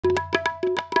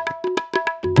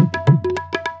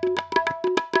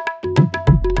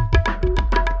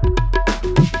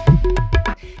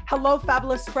Hello,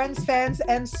 fabulous friends, fans,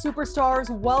 and superstars.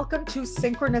 Welcome to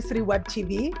Synchronicity Web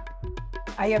TV.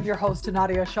 I am your host,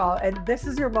 Nadiya Shah, and this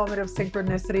is your moment of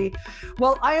synchronicity.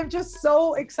 Well, I am just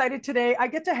so excited today. I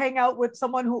get to hang out with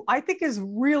someone who I think is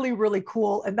really, really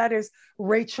cool, and that is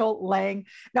Rachel Lang.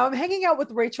 Now, I'm hanging out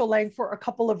with Rachel Lang for a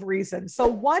couple of reasons. So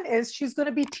one is she's going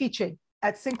to be teaching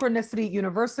at Synchronicity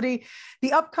University,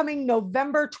 the upcoming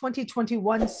November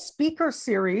 2021 speaker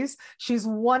series. She's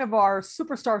one of our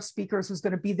superstar speakers who's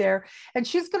going to be there, and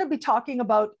she's going to be talking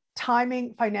about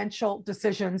timing financial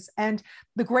decisions. And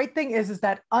the great thing is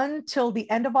that until the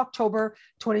end of October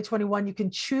 2021, you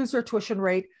can choose your tuition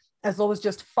rate as low as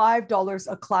just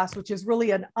 $5 a class, which is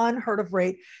really an unheard of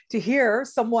rate to hear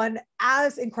someone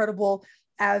as incredible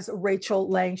as Rachel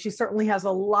Lang. She certainly has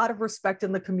a lot of respect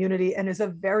in the community and is a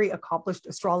very accomplished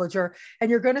astrologer.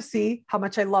 And you're going to see how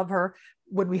much I love her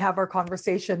when we have our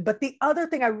conversation. But the other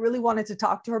thing I really wanted to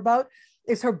talk to her about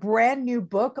is her brand new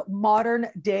book, Modern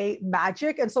Day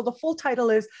Magic. And so the full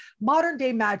title is Modern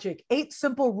Day Magic, 8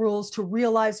 Simple Rules to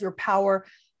Realize Your Power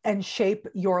and Shape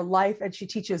Your Life. And she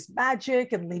teaches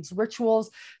magic and leads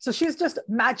rituals. So she's just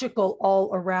magical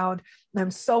all around. And I'm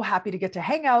so happy to get to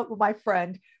hang out with my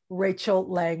friend, Rachel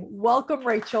Lang. Welcome,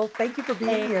 Rachel. Thank you for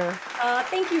being here.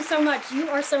 Thank you so much. You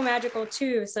are so magical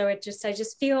too. So I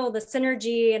just feel the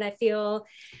synergy, and I feel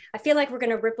like we're going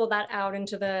to ripple that out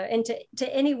into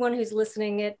anyone who's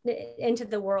listening into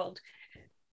the world.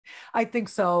 I think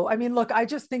so. I mean, look, I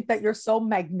just think that you're so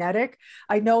magnetic.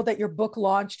 I know that your book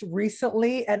launched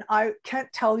recently, and I can't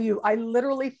tell you, I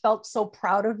literally felt so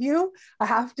proud of you. I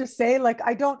have to say, like,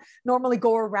 I don't normally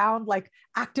go around like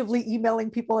actively emailing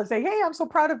people and say, hey, I'm so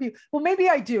proud of you. Well, maybe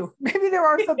I do. Maybe there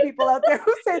are some people out there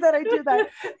who say that I do that,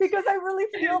 because I really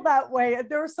feel that way. And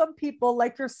there are some people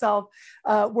like yourself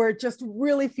where it just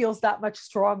really feels that much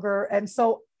stronger. And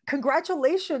so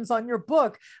congratulations on your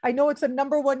book. I know it's a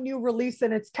 #1 new release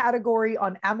in its category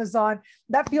on Amazon.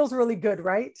 That feels really good,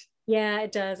 right? Yeah,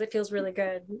 it does. It feels really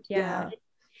good. Yeah.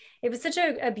 It was such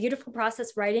a beautiful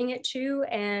process writing it too.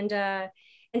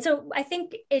 And so I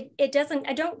think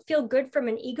I don't feel good from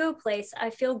an ego place. I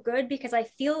feel good because I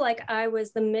feel like I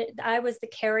was the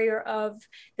carrier of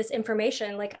this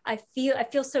information. Like I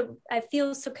feel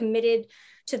so committed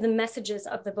to the messages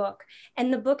of the book.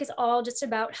 And the book is all just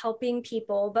about helping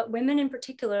people, but women in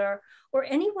particular, or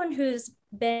anyone who's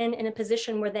been in a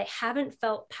position where they haven't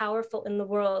felt powerful in the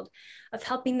world, of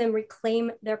helping them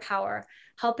reclaim their power,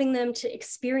 helping them to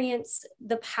experience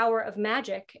the power of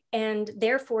magic and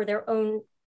therefore their own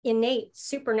innate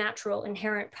supernatural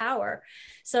inherent power.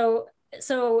 So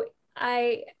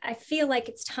I feel like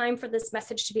it's time for this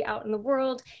message to be out in the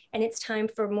world, and it's time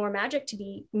for more magic to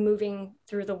be moving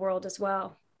through the world as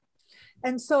well.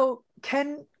 And so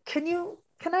can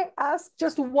I ask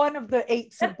just one of the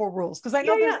 8 simple rules? Because I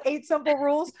know there's 8 simple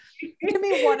rules. Give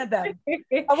me one of them.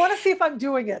 I want to see if I'm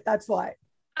doing it. That's why.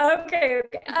 Okay.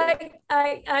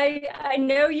 I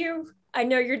know you. I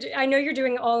know you're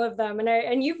doing all of them,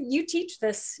 and you teach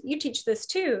this. You teach this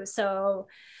too. So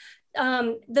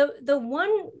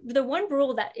the one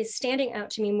rule that is standing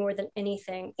out to me more than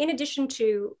anything, in addition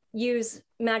to use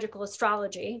magical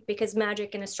astrology, because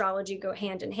magic and astrology go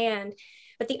hand in hand,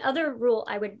 but the other rule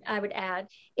I would add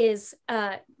is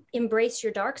embrace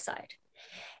your dark side.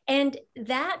 And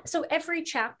so every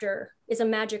chapter is a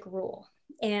magic rule,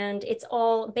 and it's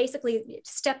all basically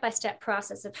step-by-step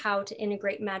process of how to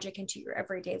integrate magic into your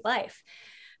everyday life.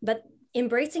 But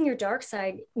embracing your dark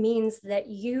side means that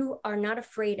you are not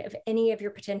afraid of any of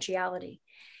your potentiality.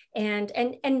 And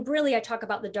really, I talk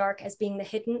about the dark as being the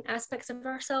hidden aspects of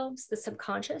ourselves, the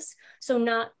subconscious. So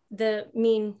not the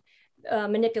mean,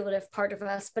 manipulative part of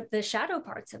us, but the shadow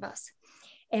parts of us.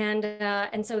 And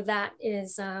so that's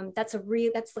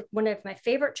like one of my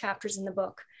favorite chapters in the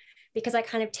book, because I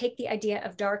kind of take the idea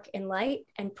of dark and light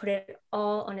and put it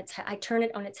all on its head. I turn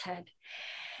it on its head.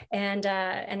 And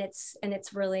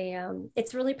it's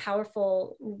really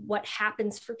powerful what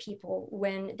happens for people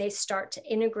when they start to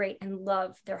integrate and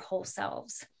love their whole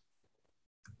selves.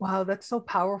 Wow, that's so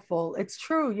powerful. It's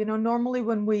true. You know, normally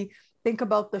when we think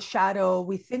about the shadow,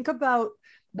 we think about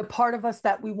the part of us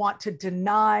that we want to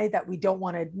deny, that we don't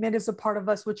want to admit is a part of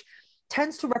us, which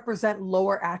tends to represent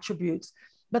lower attributes.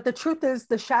 But the truth is,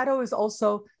 the shadow is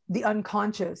also the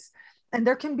unconscious, and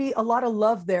there can be a lot of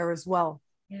love there as well.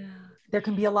 Yeah. There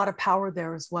can be a lot of power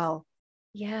there as well.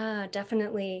 Yeah,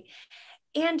 definitely.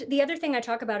 And the other thing I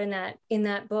talk about in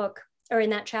that book, or in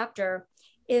that chapter,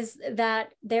 is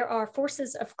that there are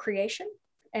forces of creation,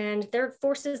 and they're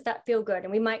forces that feel good.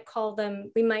 And we might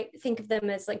think of them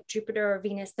as like Jupiter or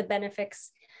Venus, the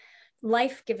benefics,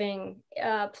 life-giving,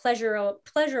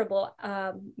 pleasurable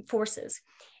forces.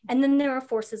 And then there are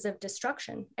forces of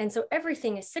destruction. And so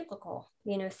everything is cyclical.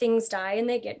 You know, things die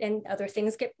and other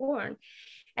things get born.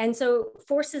 And so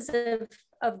forces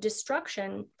of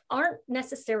destruction aren't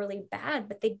necessarily bad,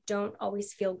 but they don't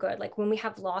always feel good. Like when we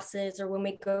have losses or when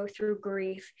we go through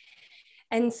grief.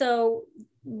 And so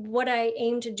what I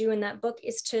aim to do in that book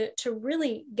is to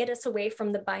really get us away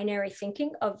from the binary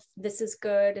thinking of this is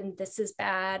good and this is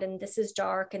bad and this is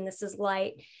dark and this is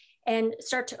light, and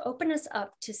start to open us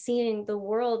up to seeing the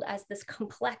world as this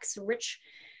complex, rich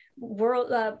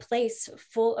world, place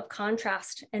full of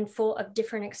contrast and full of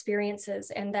different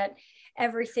experiences, and that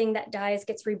everything that dies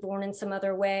gets reborn in some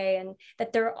other way, and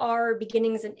that there are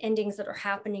beginnings and endings that are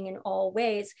happening in all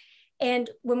ways. And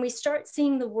when we start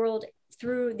seeing the world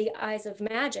through the eyes of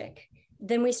magic,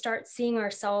 then we start seeing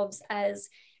ourselves as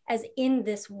in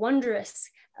this wondrous,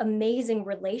 amazing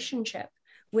relationship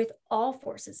with all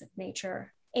forces of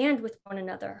nature and with one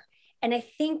another. And I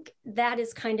think that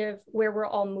is kind of where we're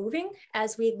all moving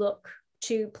as we look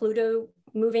to Pluto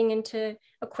moving into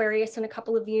Aquarius in a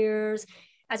couple of years,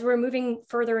 as we're moving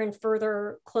further and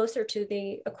further closer to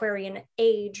the Aquarian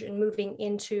age and moving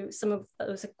into some of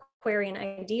those Aquarian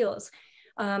ideals.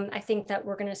 I think that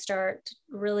we're going to start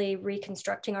really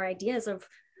reconstructing our ideas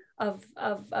of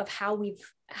how we've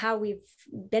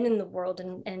been in the world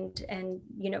and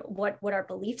you know what our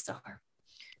beliefs are.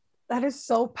 That is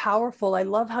so powerful. I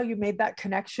love how you made that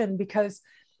connection, because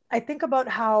I think about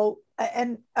how,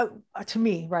 and to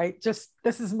me, right, just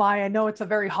this is I know it's a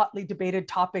very hotly debated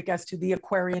topic as to the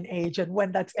Aquarian age and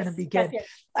when that's going to begin. Yes.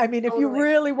 I mean, if you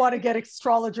really want to get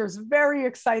astrologers very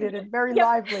excited and very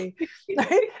lively,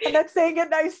 right? And that's saying it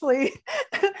nicely,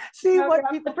 see what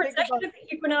people think about the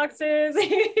equinoxes.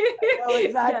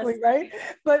 Exactly, yes. Right?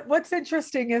 But what's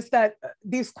interesting is that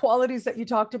these qualities that you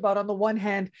talked about, on the one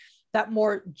hand, that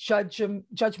more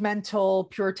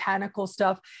judgmental, puritanical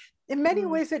stuff, in many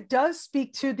ways, it does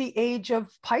speak to the age of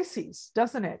Pisces,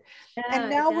 doesn't it? Yeah, and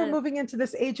now we're moving into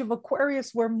this age of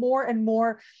Aquarius, where more and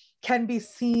more can be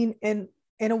seen in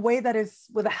a way that is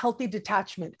with a healthy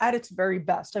detachment at its very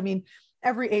best. I mean,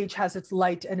 every age has its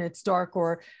light and its dark,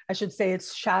 or I should say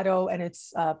its shadow and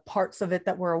its parts of it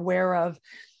that we're aware of.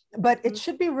 But it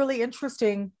should be really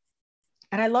interesting.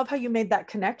 And I love how you made that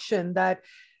connection that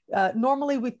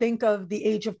normally we think of the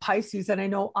age of Pisces, and I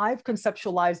know I've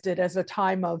conceptualized it as a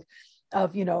time of,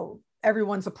 you know,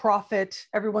 everyone's a prophet,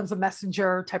 everyone's a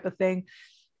messenger type of thing.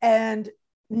 And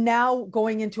now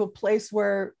going into a place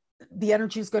where the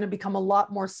energy is going to become a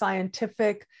lot more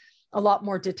scientific, a lot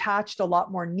more detached, a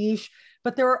lot more niche.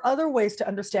 But there are other ways to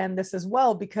understand this as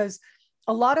well, because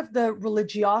a lot of the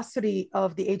religiosity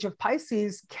of the age of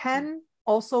Pisces can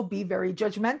also be very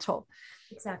judgmental.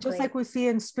 Exactly. Just like we see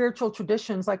in spiritual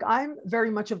traditions. Like, I'm very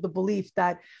much of the belief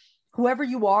that whoever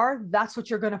you are, that's what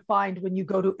you're going to find when you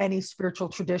go to any spiritual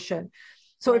tradition.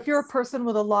 So if you're a person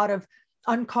with a lot of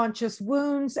unconscious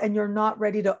wounds and you're not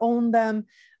ready to own them,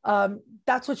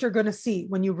 that's what you're going to see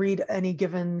when you read any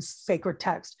given sacred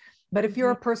text. But if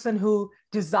you're a person who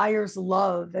desires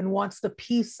love and wants the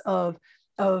peace of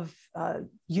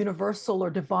universal or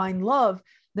divine love,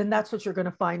 then that's what you're going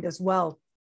to find as well.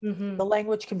 The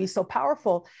language can be so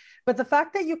powerful. But the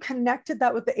fact that you connected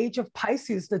that with the age of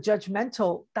Pisces, the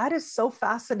judgmental, that is so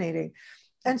fascinating.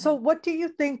 And so what do you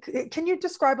think? Can you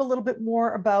describe a little bit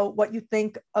more about what you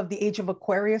think of the age of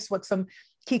Aquarius, what some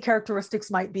key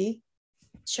characteristics might be?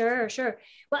 Sure.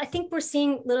 Well, I think we're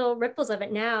seeing little ripples of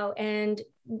it now. And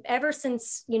ever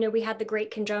since, you know, we had the great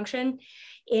conjunction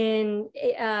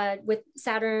with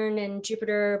Saturn and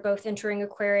Jupiter both entering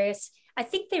Aquarius, I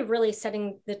think they're really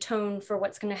setting the tone for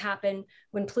what's going to happen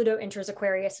when Pluto enters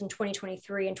Aquarius in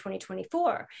 2023 and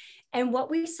 2024. And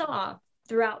what we saw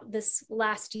throughout this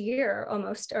last year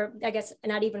almost, or I guess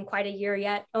not even quite a year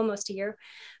yet, almost a year.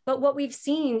 But what we've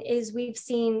seen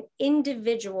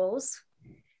individuals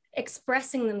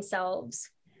expressing themselves,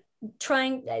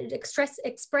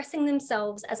 expressing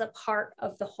themselves as a part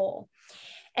of the whole.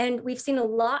 And we've seen a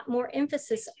lot more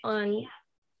emphasis on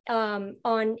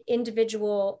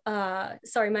individual,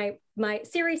 sorry, my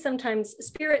spirit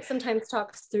sometimes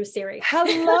talks through Siri.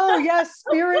 Hello, yes,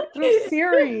 spirit through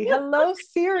Siri. Hello,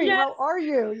 Siri. Yes. How are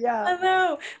you? Yeah.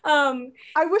 Hello.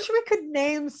 I wish we could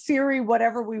name Siri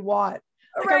whatever we want.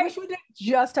 Like, right. I wish we didn't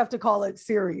just have to call it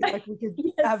Siri. Like, we could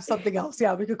have something else.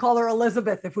 Yeah, we could call her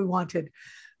Elizabeth if we wanted.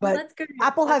 But that's good.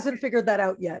 Apple hasn't figured that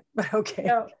out yet, but okay.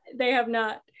 No, they have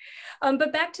not.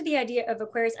 But back to the idea of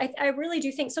Aquarius, I really do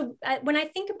think, so when I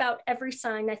think about every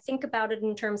sign, I think about it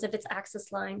in terms of its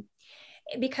axis line,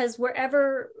 because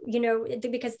wherever, you know,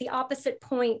 because the opposite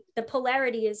point, the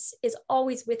polarity is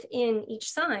always within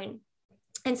each sign.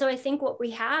 And so I think what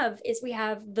we have is we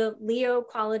have the Leo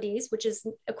qualities, which is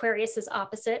Aquarius's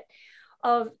opposite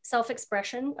of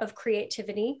self-expression, of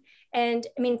creativity. And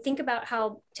I mean, think about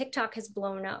how TikTok has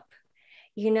blown up,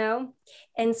 you know?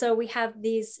 And so we have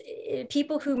these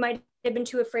people who might have been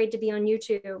too afraid to be on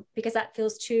YouTube because that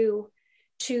feels too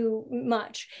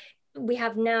much. We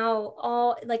have now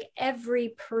all, like,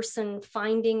 every person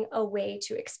finding a way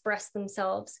to express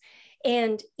themselves.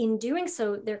 And in doing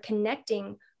so, they're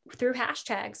connecting through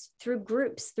hashtags, through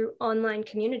groups, through online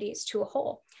communities to a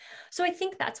whole. So I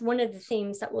think that's one of the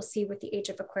themes that we'll see with the age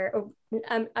of Aquarius.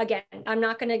 Again, I'm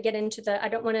not going to get into I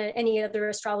don't want to any other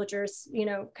astrologers, you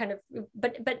know, kind of,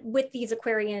 but with these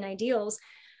Aquarian ideals,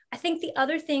 I think the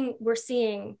other thing we're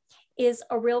seeing is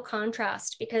a real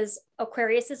contrast, because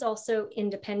Aquarius is also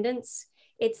independence.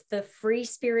 It's the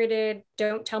free-spirited,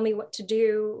 don't tell me what to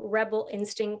do, rebel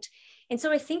instinct. And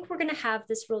so I think we're going to have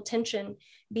this real tension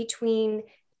between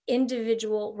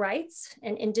individual rights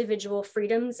and individual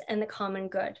freedoms and the common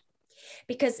good.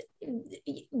 Because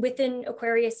within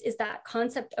Aquarius is that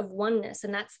concept of oneness,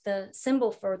 and that's the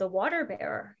symbol for the water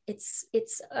bearer. It's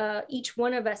each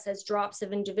one of us as drops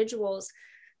of individuals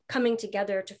coming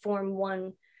together to form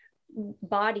one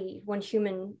body, one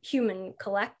human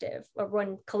collective, or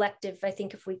one collective, I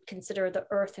think, if we consider the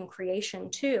earth and creation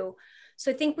too.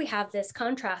 So I think we have this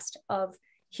contrast of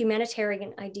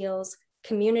humanitarian ideals,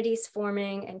 communities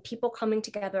forming and people coming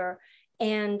together,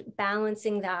 and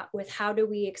balancing that with how do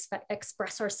we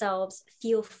express ourselves,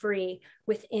 feel free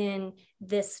within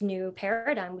this new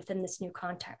paradigm, within this new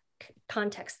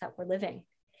context that we're living.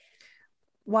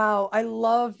 Wow, I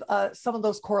love some of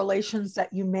those correlations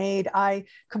that you made. I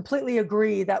completely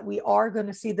agree that we are going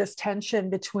to see this tension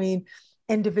between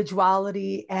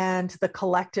individuality and the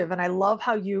collective. And I love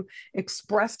how you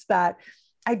expressed that.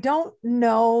 I don't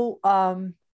know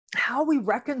how we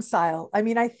reconcile. I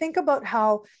mean, I think about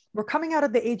how we're coming out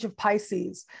of the age of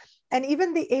Pisces, and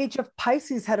even the age of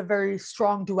Pisces had a very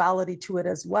strong duality to it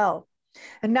as well.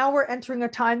 And now we're entering a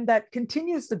time that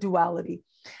continues the duality.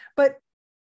 But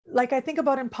like, I think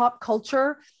about in pop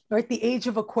culture, right? The age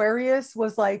of Aquarius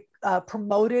was like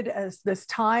promoted as this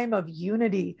time of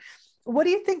unity. What do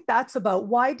you think that's about?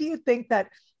 Why do you think that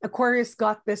Aquarius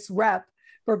got this rep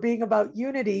for being about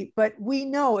unity? But we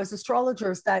know as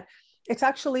astrologers that it's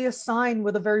actually a sign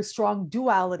with a very strong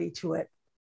duality to it.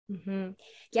 Mm-hmm.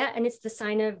 Yeah, and it's the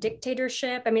sign of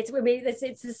dictatorship. I mean,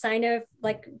 it's a sign of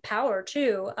like power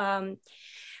too.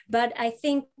 But I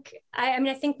think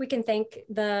I think we can thank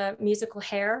the musical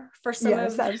Hair for some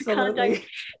of the conduct,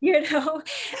 you know,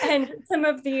 and some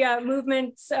of the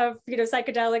movements of, you know,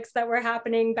 psychedelics that were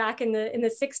happening back in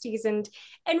the 60s, and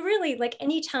really, like,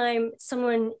 anytime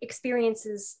someone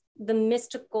experiences the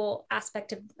mystical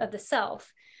aspect of the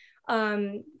self.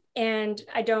 And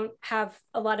I don't have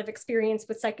a lot of experience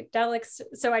with psychedelics,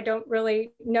 so I don't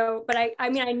really know, but I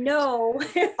mean, I know.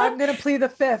 I'm going to plead the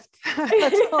fifth.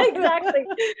 Exactly.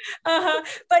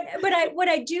 But what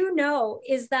I do know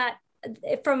is that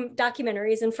from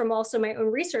documentaries and from also my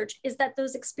own research is that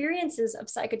those experiences of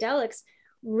psychedelics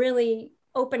really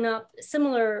open up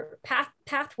similar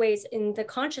pathways in the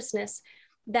consciousness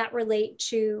that relate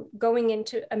to going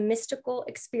into a mystical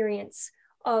experience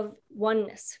of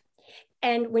oneness.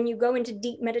 And when you go into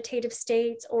deep meditative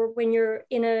states, or when you're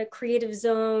in a creative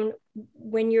zone,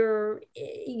 when you're,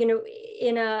 you know,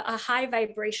 in a high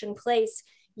vibration place,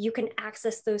 you can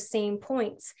access those same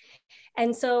points.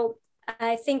 And so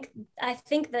I think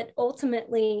that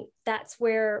ultimately that's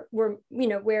where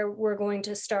we're going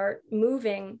to start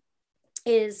moving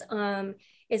is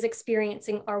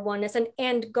experiencing our oneness,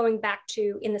 and going back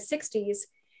to in the 60s,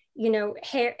 you know,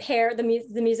 hair,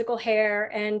 the musical Hair,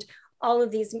 and all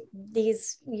of these,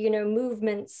 you know,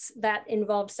 movements that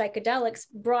involved psychedelics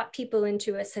brought people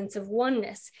into a sense of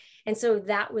oneness. And so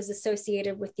that was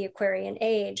associated with the Aquarian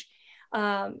age.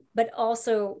 But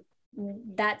also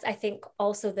that's, I think,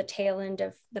 also the tail end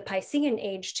of the Piscean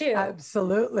age too.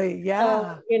 Absolutely.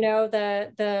 Yeah. So, you know,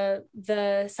 the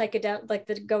psychedelic, like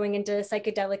the going into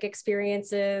psychedelic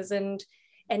experiences and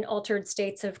altered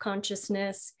states of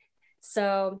consciousness.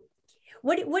 So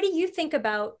what do you think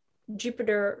about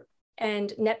Jupiter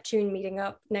and Neptune meeting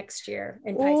up next year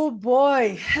in Pisces? Oh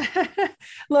boy.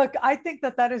 Look, I think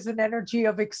that is an energy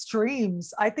of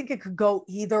extremes. I think it could go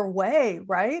either way,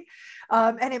 right?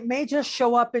 And it may just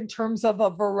show up in terms of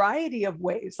a variety of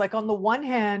ways. Like, on the one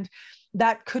hand,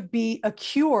 that could be a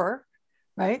cure,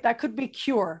 right? That could be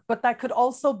cure, but that could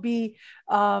also be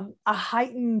a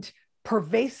heightened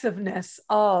pervasiveness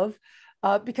of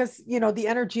because, you know, the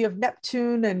energy of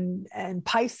Neptune and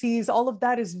Pisces, all of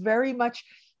that is very much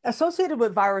associated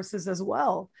with viruses as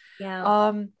well.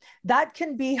 Yeah. That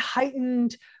can be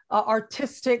heightened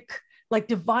artistic, like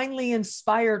divinely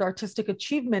inspired artistic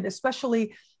achievement,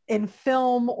 especially in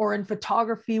film or in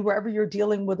photography, wherever you're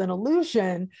dealing with an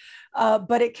illusion.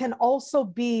 But it can also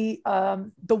be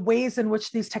the ways in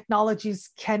which these technologies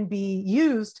can be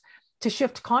used to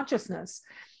shift consciousness.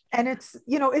 And it's,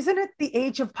 isn't it the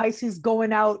age of Pisces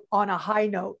going out on a high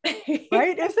note,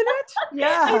 right? Isn't it?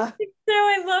 Yeah. I think so.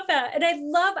 I love that. And I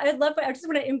love, I just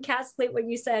want to encapsulate what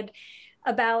you said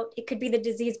about it could be the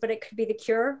disease, but it could be the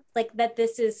cure. Like that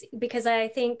this is, because I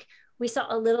think we saw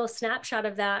a little snapshot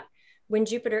of that when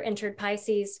Jupiter entered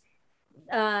Pisces,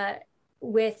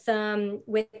 with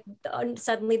suddenly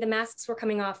the masks were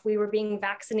coming off, we were being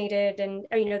vaccinated, and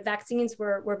vaccines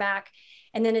were back.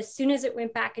 And then as soon as it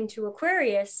went back into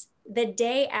Aquarius, the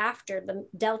day after, the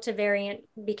Delta variant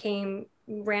became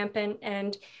rampant,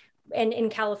 and in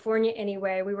California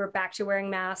anyway, we were back to wearing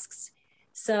masks.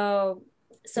 So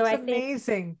it's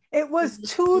amazing. It was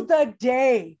to the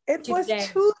day. It was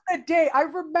to the day. I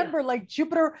remember like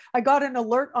Jupiter, I got an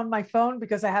alert on my phone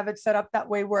because I have it set up that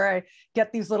way where I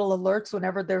get these little alerts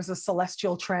whenever there's a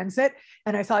celestial transit.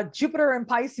 And I saw Jupiter in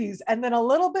Pisces. And then a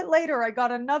little bit later, I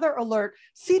got another alert.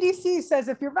 CDC says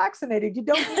if you're vaccinated, you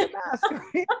don't need a mask.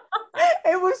 Right?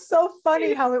 It was so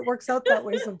funny how it works out that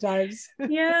way sometimes.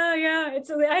 Yeah.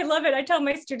 I love it. I tell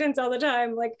my students all the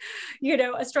time, like,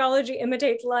 astrology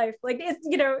imitates life. Like, it's,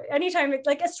 anytime it's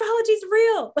like astrology's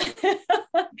real.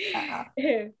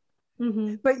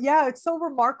 But yeah, it's so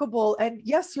remarkable. And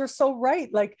yes, you're so right.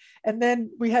 Like, and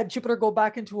then we had Jupiter go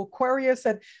back into Aquarius,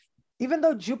 and even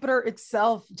though Jupiter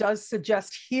itself does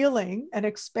suggest healing and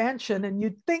expansion, and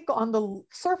you'd think on the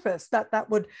surface that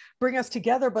would bring us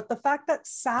together, but the fact that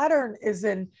Saturn is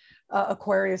in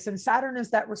Aquarius, and Saturn is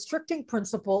that restricting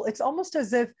principle, it's almost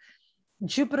as if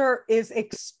Jupiter is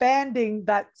expanding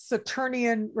that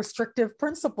Saturnian restrictive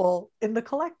principle in the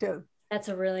collective. I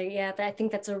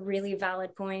think that's a really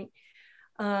valid point.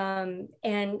 And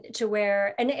to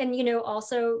where, and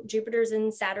also Jupiter's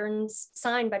in Saturn's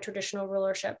sign by traditional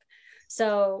rulership.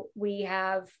 So we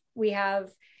have the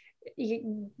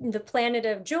planet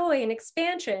of joy and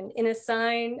expansion in a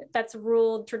sign that's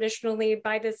ruled traditionally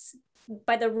by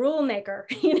the rule maker,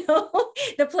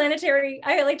 the planetary,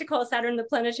 I like to call Saturn the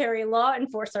planetary law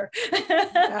enforcer.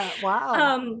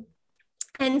 Wow.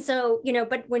 And so,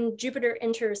 but when Jupiter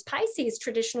enters Pisces,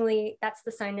 traditionally that's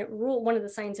the sign one of the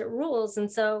signs it rules.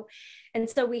 And so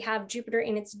we have Jupiter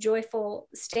in its joyful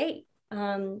state.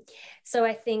 So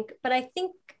I think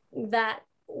that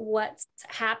what's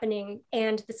happening,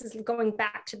 and this is going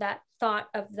back to that thought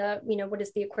of what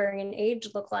does the Aquarian age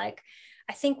look like?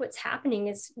 I think what's happening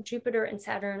is Jupiter and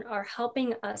Saturn are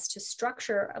helping us to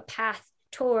structure a path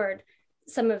toward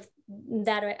some of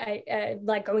that, I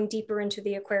like going deeper into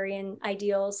the Aquarian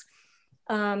ideals,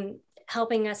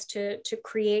 helping us to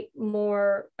create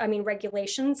more,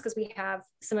 regulations, because we have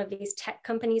some of these tech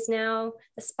companies now,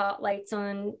 the spotlights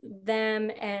on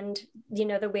them, and,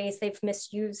 the ways they've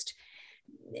misused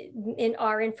in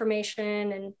our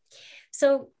information. And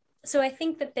so I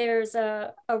think that there's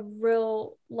a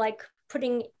real, like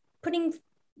putting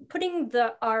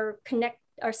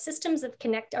our systems of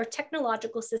our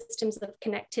technological systems of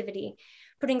connectivity,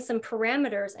 putting some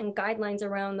parameters and guidelines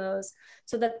around those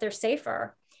so that they're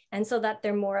safer and so that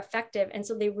they're more effective. And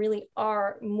so they really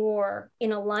are more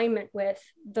in alignment with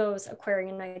those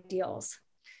Aquarian ideals.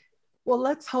 Well,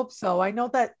 let's hope so. I know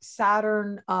that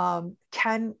Saturn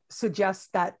can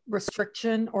suggest that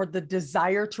restriction or the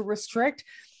desire to restrict,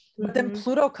 but then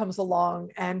Pluto comes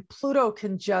along, and Pluto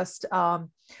can just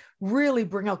really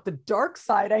bring out the dark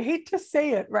side. I hate to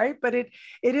say it, right? But it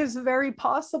is very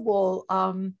possible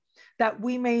that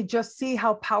we may just see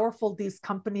how powerful these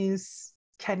companies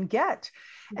can get.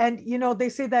 And, they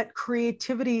say that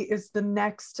creativity is the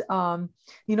next,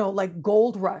 like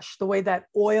gold rush, the way that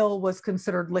oil was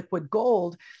considered liquid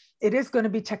gold. It is going to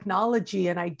be technology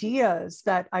and ideas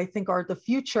that I think are the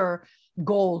future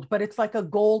gold, but it's like a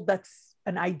gold that's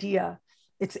an idea.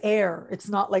 It's air. It's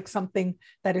not like something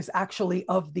that is actually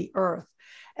of the earth.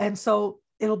 And so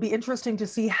it'll be interesting to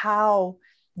see how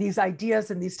these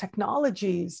ideas and these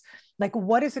technologies, like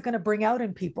what is it going to bring out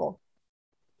in people?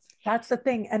 That's the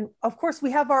thing. And of course,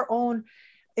 we have our own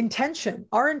intention.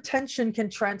 Our intention can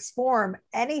transform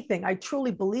anything. I truly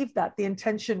believe that the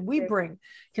intention we bring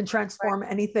can transform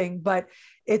anything, but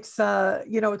it's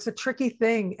it's a tricky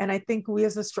thing. And I think we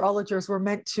as astrologers were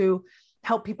meant to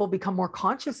help people become more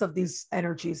conscious of these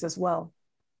energies as well.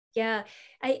 Yeah,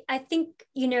 I think,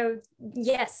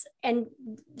 yes. And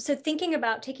so thinking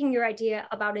about taking your idea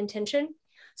about intention.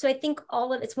 So I think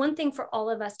it's one thing for all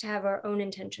of us to have our own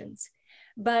intentions,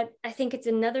 But I think it's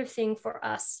another thing for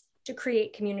us to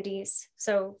create communities.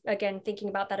 So again, thinking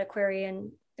about that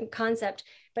Aquarian concept,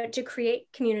 but to create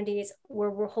communities where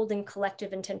we're holding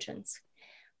collective intentions.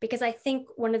 Because I think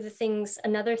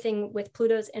another thing with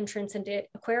Pluto's entrance into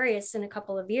Aquarius in a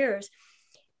couple of years,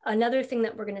 another thing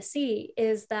that we're going to see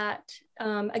is that,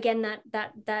 again,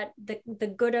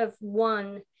 the good of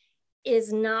one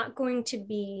is not going to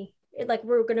be like,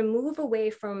 we're going to move away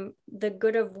from the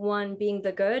good of one being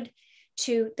the good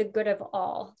to the good of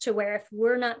all, to where if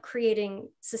we're not creating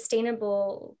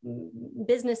sustainable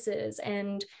businesses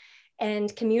and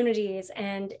communities,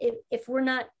 and if we're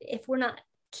not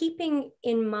keeping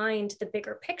in mind the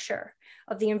bigger picture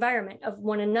of the environment, of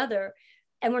one another,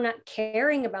 and we're not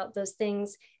caring about those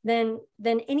things, then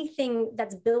anything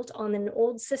that's built on an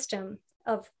old system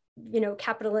of,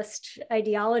 capitalist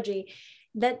ideology,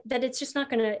 that it's just not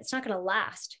gonna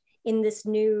last in this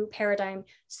new paradigm.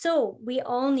 So we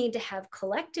all need to have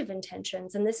collective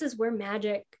intentions. And this is where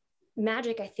magic,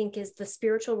 I think, is the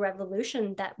spiritual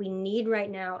revolution that we need right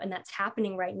now, and that's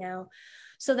happening right now,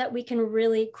 so that we can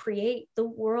really create the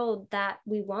world that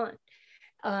we want,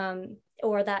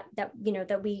 or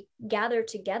that we gather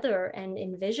together and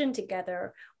envision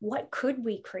together. What could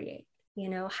we create?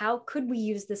 How could we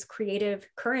use this creative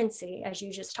currency, as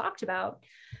you just talked about,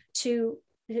 to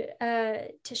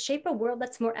shape a world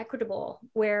that's more equitable,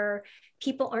 where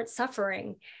people aren't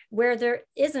suffering, where there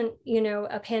isn't,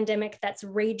 a pandemic that's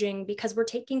raging, because we're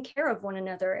taking care of one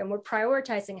another and we're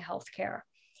prioritizing healthcare.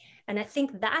 And I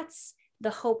think that's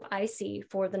the hope I see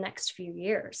for the next few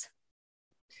years.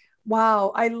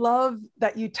 Wow. I love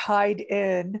that you tied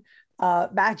in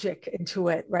magic into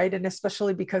it, right? And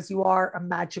especially because you are a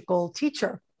magical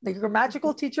teacher. Like, you're a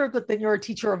magical teacher, but then you're a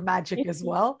teacher of magic as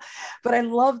well. But I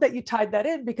love that you tied that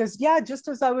in, because just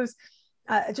as I was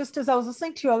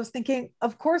listening to you, I was thinking,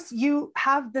 of course, you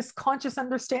have this conscious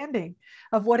understanding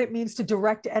of what it means to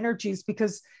direct energies,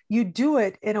 because you do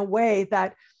it in a way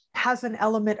that has an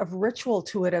element of ritual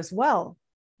to it as well.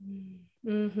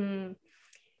 Mm-hmm.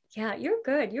 Yeah, you're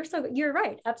good. You're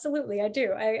right. Absolutely. I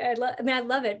do. I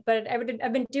love it. But I've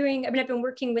been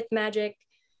working with magic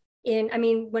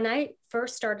when I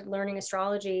first started learning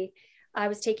astrology, I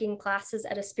was taking classes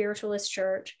at a spiritualist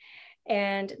church.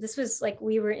 And this was like,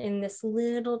 we were in this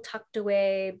little tucked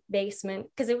away basement,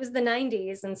 because it was the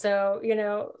 90s. And so,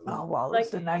 oh, well,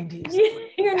 it's the 90s.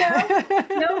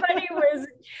 Nobody was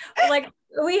like,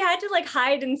 we had to like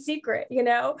hide in secret,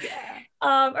 Yeah.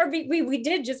 Or we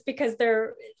did, just because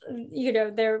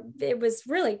it was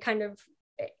really kind of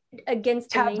against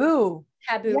taboo.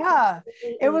 Yeah.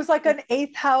 It was like an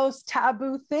 8th house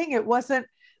taboo thing. It wasn't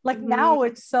like, now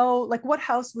it's so like, what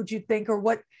house would you think, or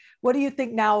what do you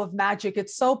think now of magic?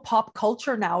 It's so pop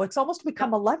culture now. It's almost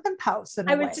become 11th house.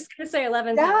 I was just going to say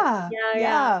 11th house.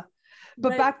 Yeah.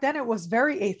 But back then it was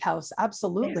very 8th house.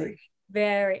 Absolutely.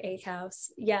 Very 8th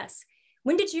house. Yes.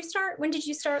 When did you start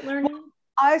learning? Well,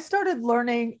 I started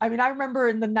learning. I remember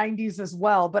in the 90s as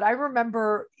well, but I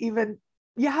remember even,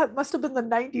 it must have been the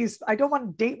 90s. I don't want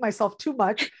to date myself too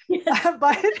much,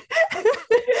 but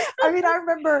I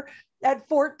remember at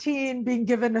 14 being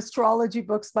given astrology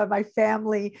books by my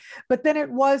family, but then it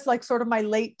was like sort of my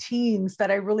late teens that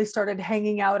I really started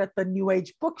hanging out at the New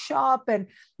Age bookshop and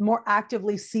more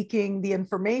actively seeking the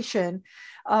information.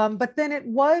 But then it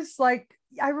was like,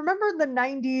 I remember in the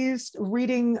 90s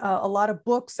reading a lot of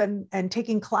books and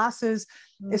taking classes,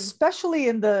 especially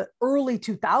in the early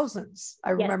 2000s. I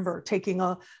remember taking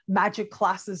magic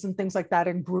classes and things like that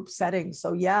in group settings.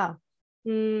 So yeah.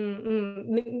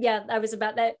 Yeah, I was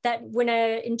about that when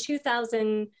in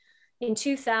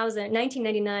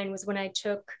 1999 was when I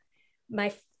took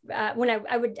my when I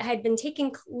had been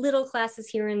taking little classes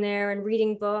here and there and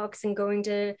reading books and going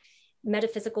to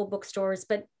metaphysical bookstores,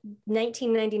 but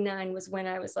 1999 was when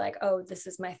I was like, oh, this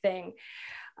is my thing.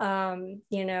 And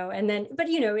then, but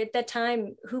at that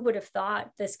time, who would have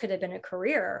thought this could have been a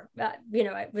career?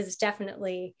 It was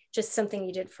definitely just something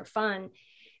you did for fun.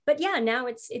 But yeah, now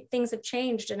things have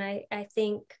changed. And I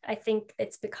think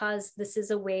it's because this is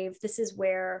a wave. This is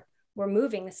where we're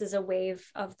moving. This is a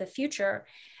wave of the future.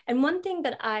 And one thing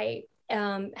that I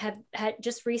have had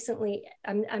just recently,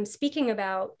 I'm speaking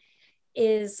about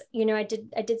is, I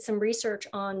did some research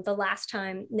on the last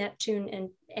time Neptune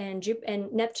and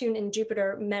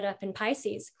Jupiter met up in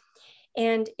Pisces,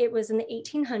 and it was in the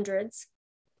 1800s.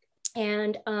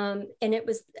 And it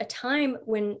was a time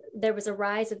when there was a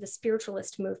rise of the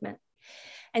spiritualist movement.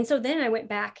 And so then I went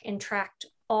back and tracked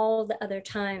all the other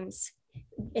times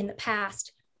in the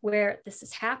past where this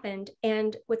has happened.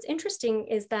 And what's interesting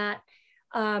is that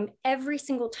every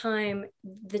single time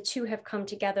the two have come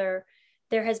together,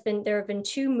 there have been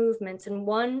two movements, and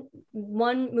one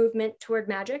movement toward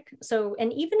magic. So,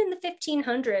 and even in the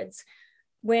 1500s,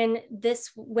 when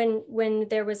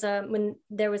there was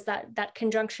that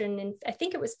conjunction, and I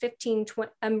think it was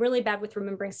 1520. I'm really bad with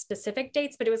remembering specific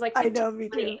dates, but it was like I know, me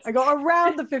too. I go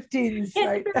around the 15s,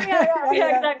 right? yeah,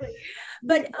 exactly.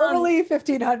 But early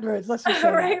 1500s, let's just say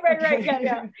right,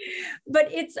 yeah. But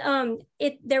it's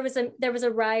there was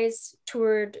a rise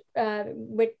toward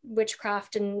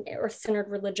witchcraft and earth-centered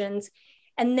religions.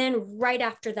 And then right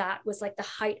after that was like the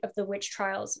height of the witch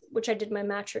trials, which I did my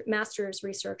master's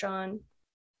research on.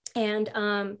 And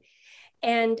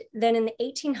then in the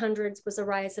 1800s was the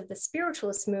rise of the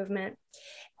spiritualist movement,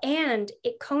 and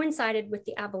it coincided with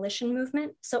the abolition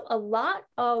movement. So a lot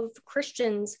of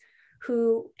Christians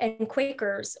and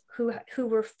Quakers who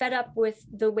were fed up with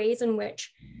the ways in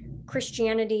which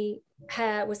Christianity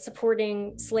was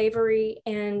supporting slavery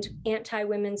and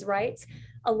anti-women's rights,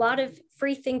 a lot of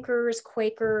free thinkers,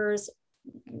 Quakers,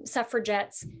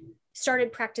 suffragettes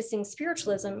started practicing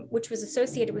spiritualism, which was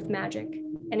associated with magic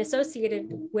and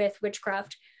associated with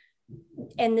witchcraft.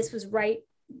 And this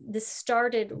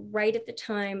started right at the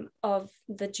time of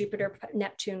the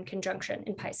Jupiter-Neptune conjunction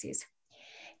in Pisces.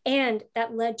 And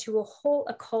that led to a whole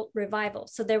occult revival.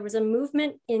 So there was a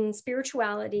movement in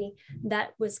spirituality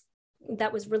that was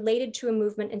related to a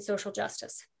movement in social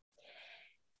justice.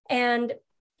 And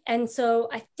so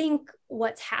I think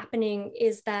what's happening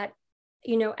is that,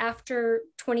 you know, after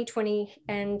 2020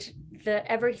 and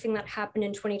everything that happened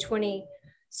in 2020,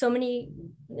 so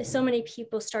many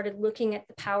people started looking at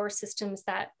the power systems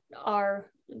that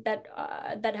our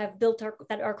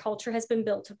culture has been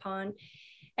built upon,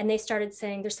 and they started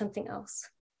saying there's something else.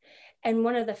 And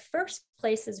one of the first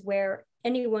places where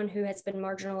anyone who has been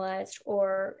marginalized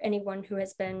or anyone who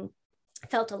has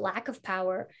felt a lack of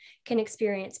power can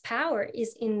experience power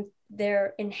is in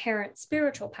their inherent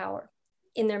spiritual power,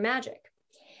 in their magic.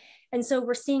 And so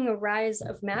we're seeing a rise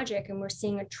of magic, and we're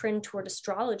seeing a trend toward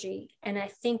astrology. And I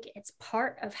think it's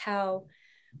part of how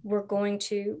we're going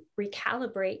to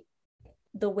recalibrate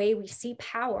the way we see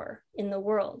power in the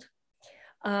world.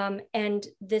 And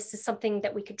this is something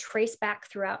that we could trace back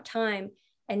throughout time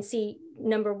and see,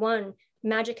 number one,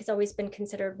 magic has always been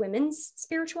considered women's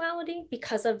spirituality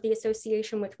because of the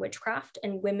association with witchcraft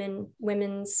and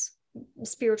women's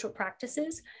spiritual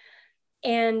practices.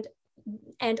 And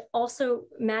also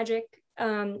magic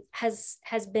has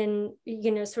been,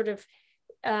 you know, sort of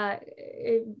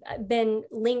been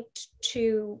linked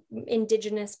to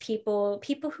indigenous people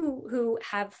who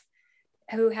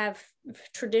have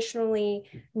traditionally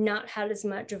not had as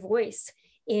much voice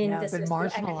in this. Been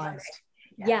marginalized.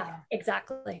 Yeah,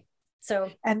 exactly.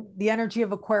 So, and the energy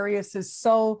of Aquarius is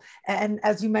so, and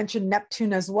as you mentioned,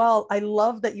 Neptune as well. I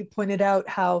love that you pointed out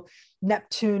how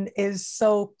Neptune is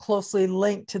so closely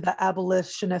linked to the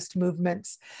abolitionist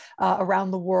movements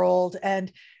around the world,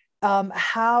 and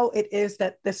how it is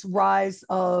that this rise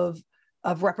of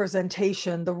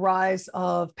representation, the rise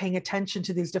of paying attention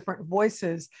to these different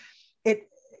voices,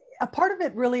 a part of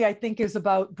it really, I think, is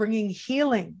about bringing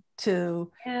healing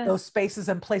to those spaces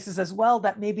and places as well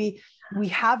that maybe we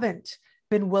haven't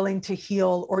been willing to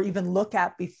heal or even look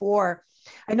at before.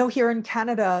 I know here in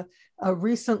Canada,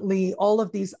 recently, all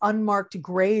of these unmarked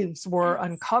graves were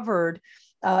uncovered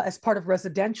as part of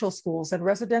residential schools. And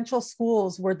residential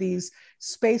schools were these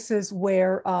spaces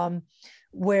where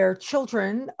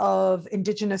children of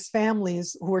Indigenous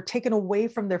families who were taken away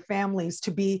from their families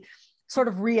to be sort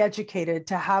of re-educated,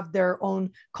 to have their own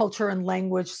culture and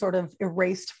language sort of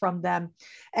erased from them.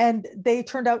 And they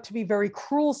turned out to be very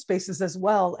cruel spaces as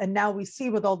well. And now we see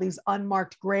with all these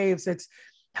unmarked graves, it's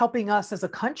helping us as a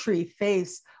country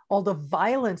face all the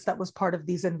violence that was part of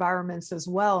these environments as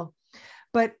well.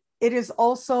 But it is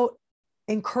also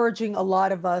encouraging a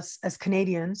lot of us as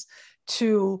Canadians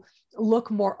to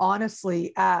look more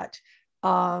honestly at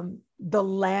the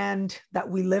land that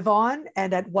we live on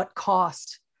and at what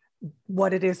cost,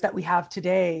 what it is that we have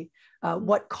today,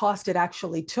 what cost it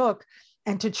actually took,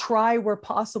 and to try where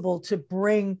possible to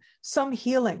bring some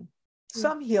healing,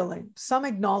 some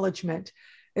acknowledgement.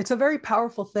 It's a very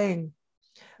powerful thing.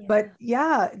 Yeah. But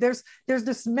yeah, there's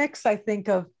this mix, I think,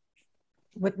 of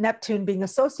with Neptune being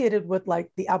associated with like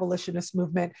the abolitionist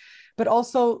movement, but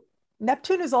also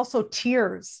Neptune is also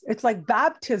tears. It's like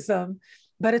baptism,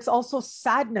 but it's also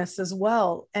sadness as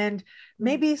well. And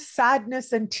maybe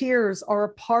sadness and tears are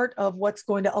a part of what's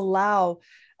going to allow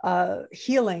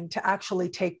healing to actually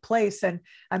take place. And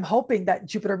I'm hoping that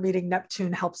Jupiter meeting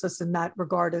Neptune helps us in that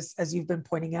regard, as you've been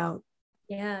pointing out.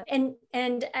 Yeah, and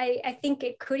I think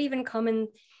it could even come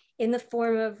in the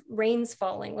form of rains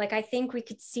falling. Like, I think we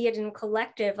could see it in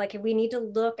collective. Like, we need to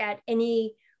look at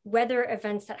any weather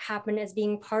events that happen as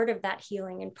being part of that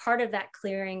healing and part of that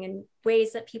clearing and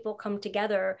ways that people come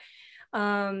together.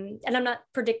 And I'm not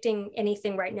predicting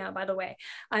anything right now, by the way.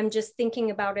 I'm just thinking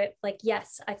about it like,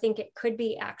 yes, I think it could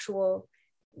be actual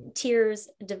tears,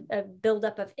 a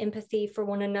buildup of empathy for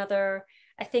one another.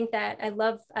 I think that I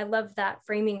love that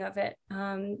framing of it,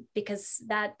 because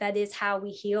that is how we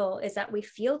heal, is that we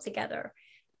feel together.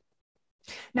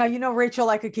 Now, Rachel,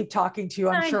 I could keep talking to you,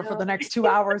 I'm sure, for the next 2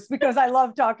 hours, because I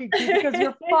love talking to you, because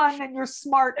you're fun and you're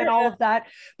smart and all of that.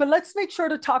 But let's make sure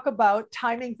to talk about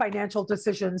timing financial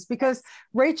decisions, because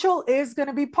Rachel is going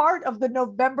to be part of the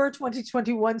November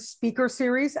 2021 speaker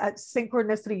series at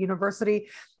Synchronicity University.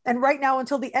 And right now,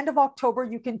 until the end of October,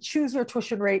 you can choose your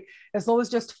tuition rate as low as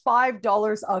just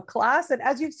 $5 a class. And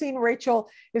as you've seen, Rachel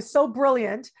is so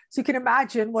brilliant. So you can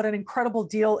imagine what an incredible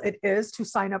deal it is to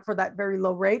sign up for that very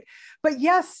low rate. But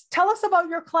yes, tell us about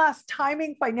your class,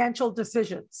 Timing Financial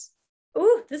Decisions.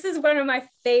 Ooh, this is one of my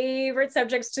favorite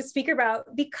subjects to speak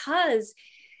about, because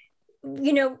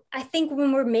I think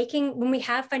when we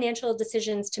have financial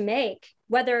decisions to make,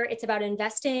 whether it's about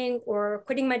investing or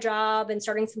quitting my job and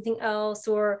starting something else,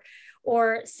 or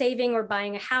saving or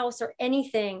buying a house or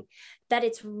anything, that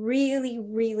it's really,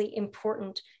 really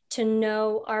important to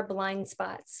know our blind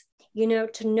spots,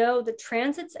 to know the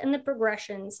transits and the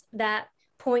progressions that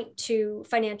point to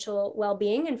financial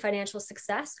well-being and financial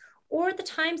success, or the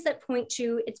times that point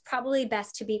to it's probably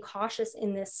best to be cautious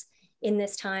in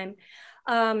this time.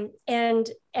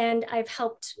 And I've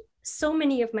helped so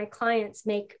many of my clients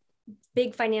make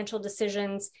big financial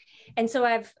decisions. And so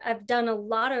I've done a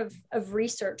lot of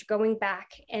research, going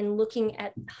back and looking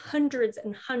at hundreds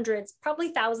and hundreds, probably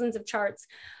thousands of charts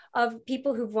of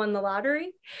people who've won the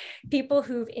lottery, people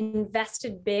who've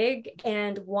invested big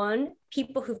and won,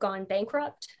 people who've gone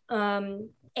bankrupt. And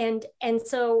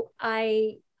so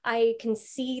I can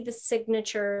see the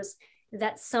signatures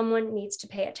that someone needs to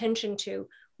pay attention to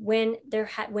when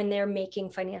they're making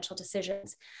financial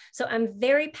decisions. So I'm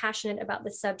very passionate about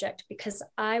this subject, because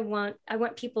I want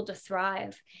people to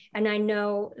thrive. And I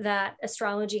know that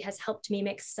astrology has helped me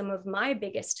make some of my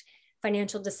biggest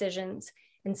financial decisions.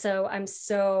 And so I'm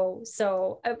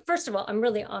first of all, I'm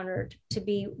really honored to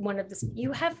be one of this.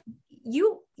 You're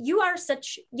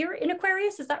in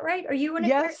Aquarius, is that right? Are you in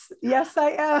Aquarius? Yes, I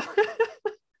am.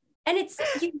 And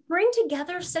you bring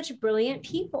together such brilliant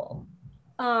people.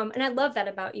 And I love that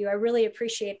about you. I really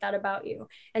appreciate that about you.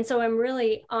 And so I'm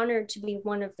really honored to be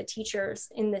one of the teachers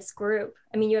in this group.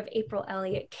 I mean, you have April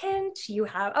Elliott Kent, you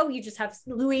just have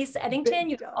Louise Edington,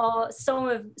 you have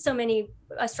so many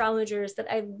astrologers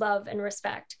that I love and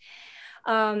respect.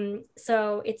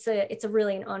 So it's a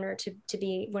really an honor to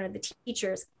be one of the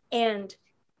teachers. And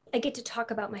I get to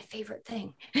talk about my favorite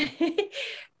thing.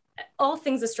 All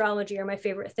things astrology are my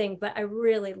favorite thing, but I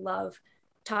really love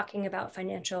talking about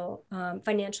financial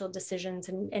decisions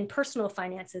and personal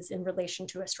finances in relation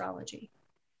to astrology.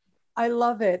 I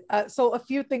love it. So a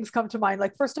few things come to mind.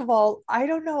 Like, first of all, I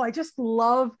don't know, I just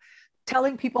love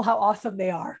telling people how awesome they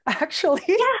are, actually.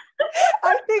 Yeah.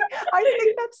 I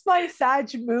think that's my Sag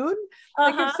moon.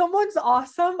 Like, if someone's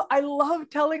awesome, I love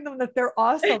telling them that they're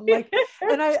awesome. Like,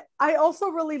 and I also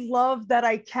really love that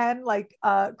I can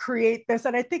create this.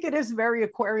 And I think it is very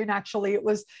Aquarian, actually. It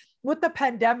was with the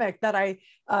pandemic that I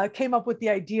came up with the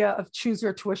idea of choose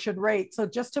your tuition rate. So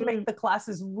just to make the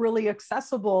classes really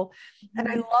accessible. And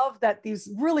I love that these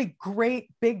really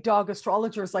great big dog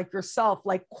astrologers like yourself,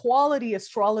 like quality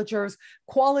astrologers,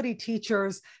 quality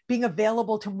teachers, being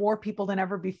available to more people than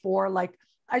ever before. Like,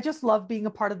 I just love being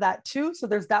a part of that too. So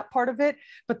there's that part of it,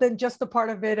 but then just the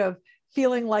part of it of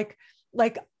feeling like,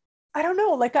 I don't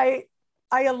know, like I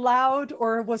allowed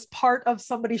or was part of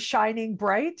somebody shining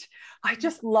bright. I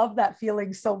just love that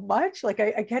feeling so much. Like,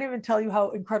 I can't even tell you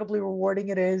how incredibly rewarding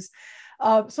it is.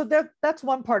 So that's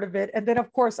one part of it. And then,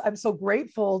 of course, I'm so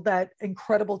grateful that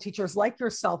incredible teachers like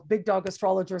yourself, big dog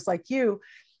astrologers like you,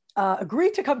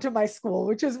 agreed to come to my school,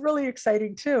 which is really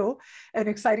exciting too, and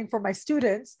exciting for my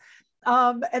students.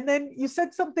 And then you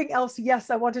said something else. Yes,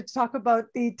 I wanted to talk about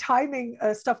the timing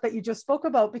stuff that you just spoke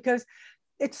about, because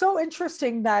it's so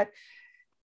interesting that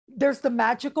there's the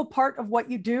magical part of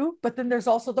what you do, but then there's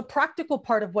also the practical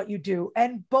part of what you do.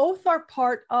 And both are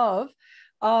part of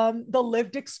the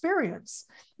lived experience.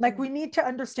 Like, we need to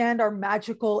understand our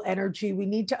magical energy. We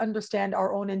need to understand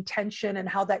our own intention and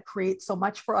how that creates so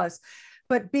much for us.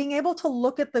 But being able to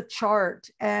look at the chart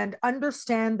and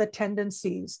understand the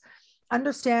tendencies,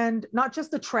 understand not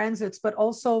just the transits, but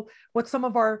also what some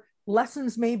of our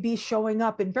lessons may be showing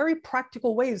up in very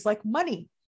practical ways, like money.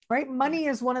 right? Money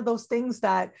is one of those things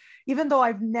that, even though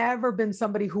I've never been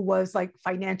somebody who was like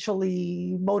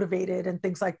financially motivated and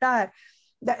things like that,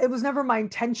 that it was never my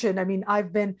intention. I mean,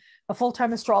 I've been a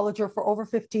full-time astrologer for over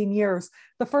 15 years.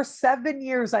 The first 7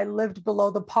 years I lived below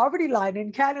the poverty line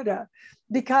in Canada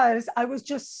because I was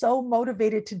just so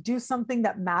motivated to do something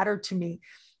that mattered to me.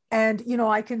 And, you know,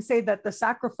 I can say that the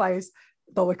sacrifice,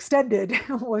 though extended,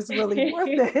 was really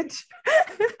worth it.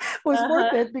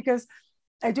 Worth it because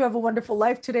I do have a wonderful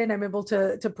life today, and I'm able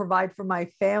to provide for my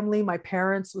family, my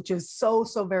parents, which is so,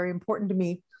 so very important to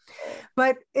me.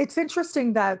 But it's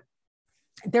interesting that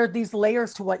there are these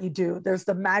layers to what you do. There's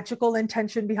the magical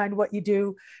intention behind what you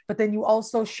do, but then you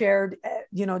also shared,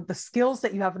 you know, the skills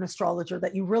that you have in astrologer,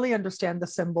 that you really understand the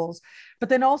symbols, but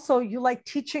then also you like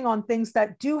teaching on things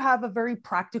that do have a very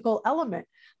practical element,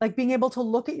 like being able to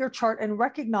look at your chart and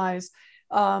recognize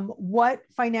what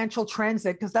financial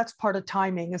transit, because that's part of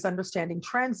timing, is understanding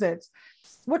transits.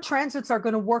 What transits are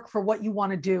going to work for what you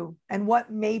want to do, and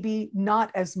what maybe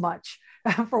not as much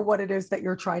for what it is that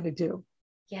you're trying to do.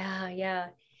 Yeah.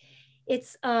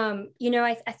 It's you know,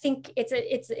 I think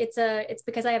it's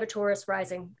because I have a Taurus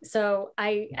rising, so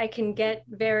I can get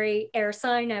very air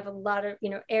sign. I have a lot of, you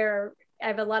know, air. I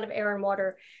have a lot of air and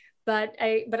water, but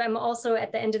I'm also,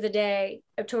 at the end of the day,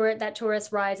 that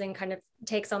Taurus rising kind of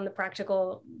takes on the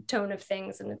practical tone of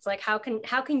things, and it's like, how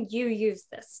can you use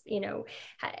this, you know?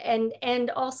 And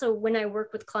also, when I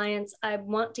work with clients, I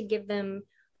want to give them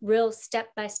real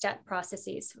step-by-step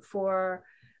processes for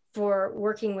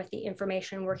working with the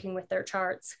information, working with their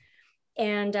charts.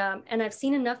 And I've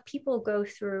seen enough people go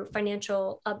through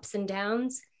financial ups and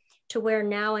downs to where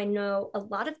now I know a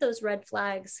lot of those red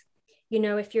flags. You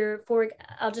know,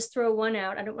 I'll just throw one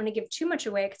out. I don't want to give too much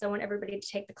away because I want everybody to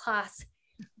take the class.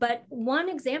 But one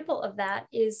example of that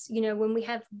is, you know, when we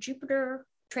have Jupiter,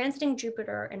 transiting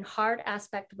Jupiter in hard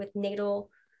aspect with natal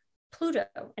Pluto,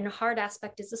 and a hard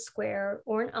aspect is a square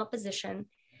or an opposition,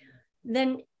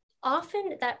 then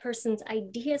often that person's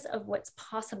ideas of what's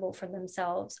possible for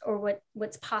themselves, or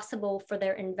what's possible for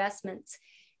their investments,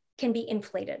 can be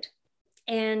inflated.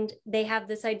 And they have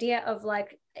this idea of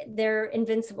like they're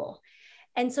invincible.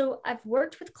 And so I've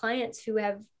worked with clients who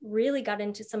have really got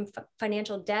into some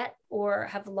financial debt, or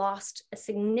have lost a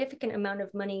significant amount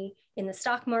of money in the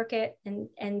stock market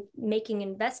and making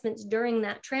investments during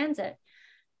that transit.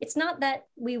 It's not that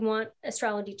we want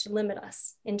astrology to limit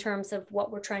us in terms of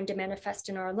what we're trying to manifest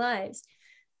in our lives,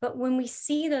 but when we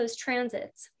see those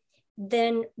transits,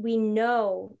 then we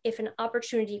know if an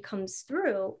opportunity comes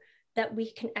through that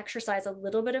we can exercise a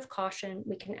little bit of caution.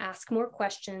 We can ask more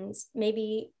questions,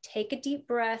 maybe take a deep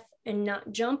breath and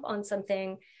not jump on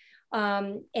something,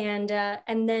 and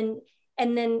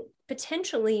then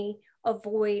potentially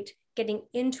avoid getting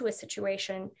into a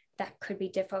situation that could be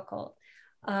difficult.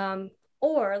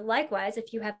 Or likewise,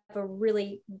 if you have a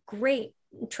really great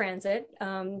transit,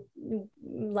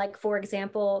 like for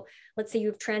example, let's say you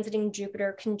have transiting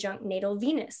Jupiter conjunct natal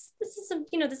Venus.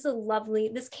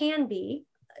 This can be,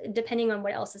 depending on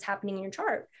what else is happening in your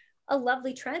chart, a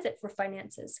lovely transit for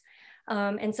finances.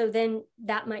 And so then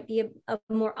that might be a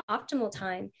more optimal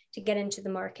time to get into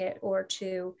the market, or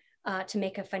to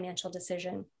make a financial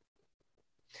decision.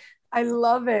 I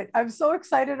love it. I'm so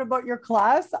excited about your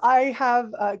class. I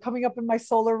have coming up in my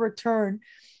solar return,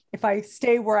 if I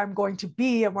stay where I'm going to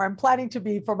be and where I'm planning to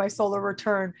be for my solar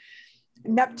return,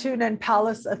 Neptune and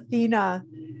Pallas Athena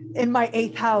in my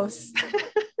 8th house.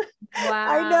 Wow.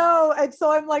 I know. And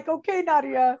so I'm like, okay,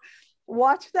 Nadiya,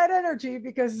 watch that energy,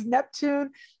 because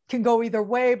Neptune can go either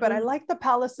way, but I like the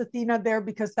Pallas Athena there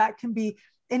because that can be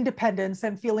independence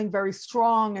and feeling very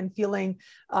strong and feeling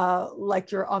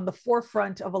like you're on the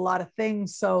forefront of a lot of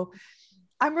things. So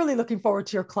I'm really looking forward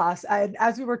to your class. And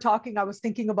as we were talking, I was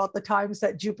thinking about the times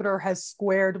that Jupiter has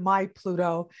squared my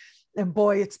Pluto, and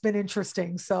boy, it's been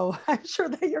interesting. So I'm sure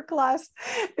that your class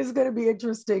is going to be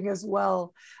interesting as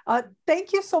well.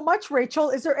 Thank you so much, Rachel.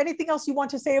 Is there anything else you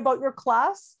want to say about your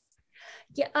class?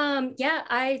 Yeah,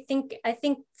 I think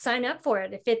sign up for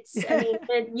it. If it's, I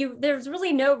mean, there's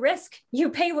really no risk. You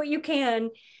pay what you can,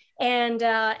 and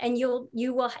you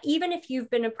will, even if you've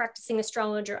been a practicing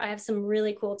astrologer, I have some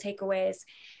really cool takeaways.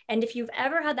 And if you've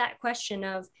ever had that question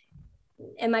of,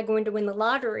 am I going to win the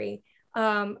lottery?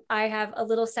 I have a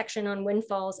little section on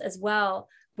windfalls as well,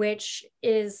 which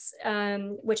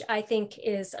I think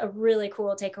is a really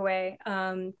cool takeaway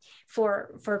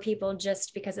for people,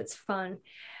 just because it's fun.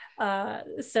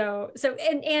 So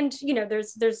you know,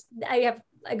 I have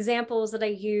examples that I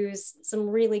use, some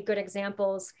really good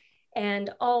examples, and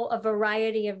a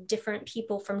variety of different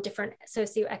people from different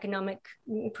socioeconomic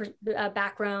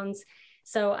backgrounds.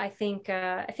 So I think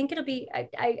it'll be,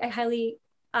 I highly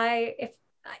if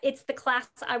it's the class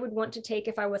I would want to take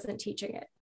if I wasn't teaching it.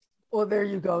 Well, there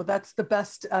you go. That's the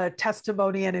best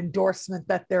testimony and endorsement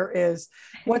that there is.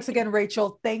 Once again,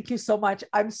 Rachel, thank you so much.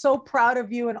 I'm so proud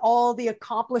of you and all the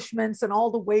accomplishments and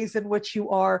all the ways in which you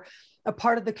are a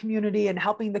part of the community and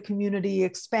helping the community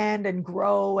expand and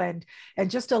grow, and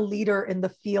just a leader in the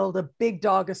field, a big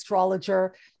dog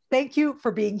astrologer. Thank you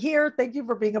for being here. Thank you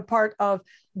for being a part of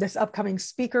this upcoming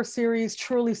speaker series.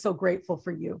 Truly so grateful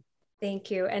for you.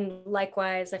 Thank you. And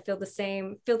likewise, I feel the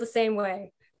same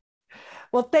way.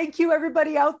 Well, thank you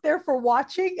everybody out there for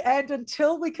watching. And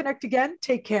until we connect again,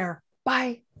 take care.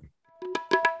 Bye.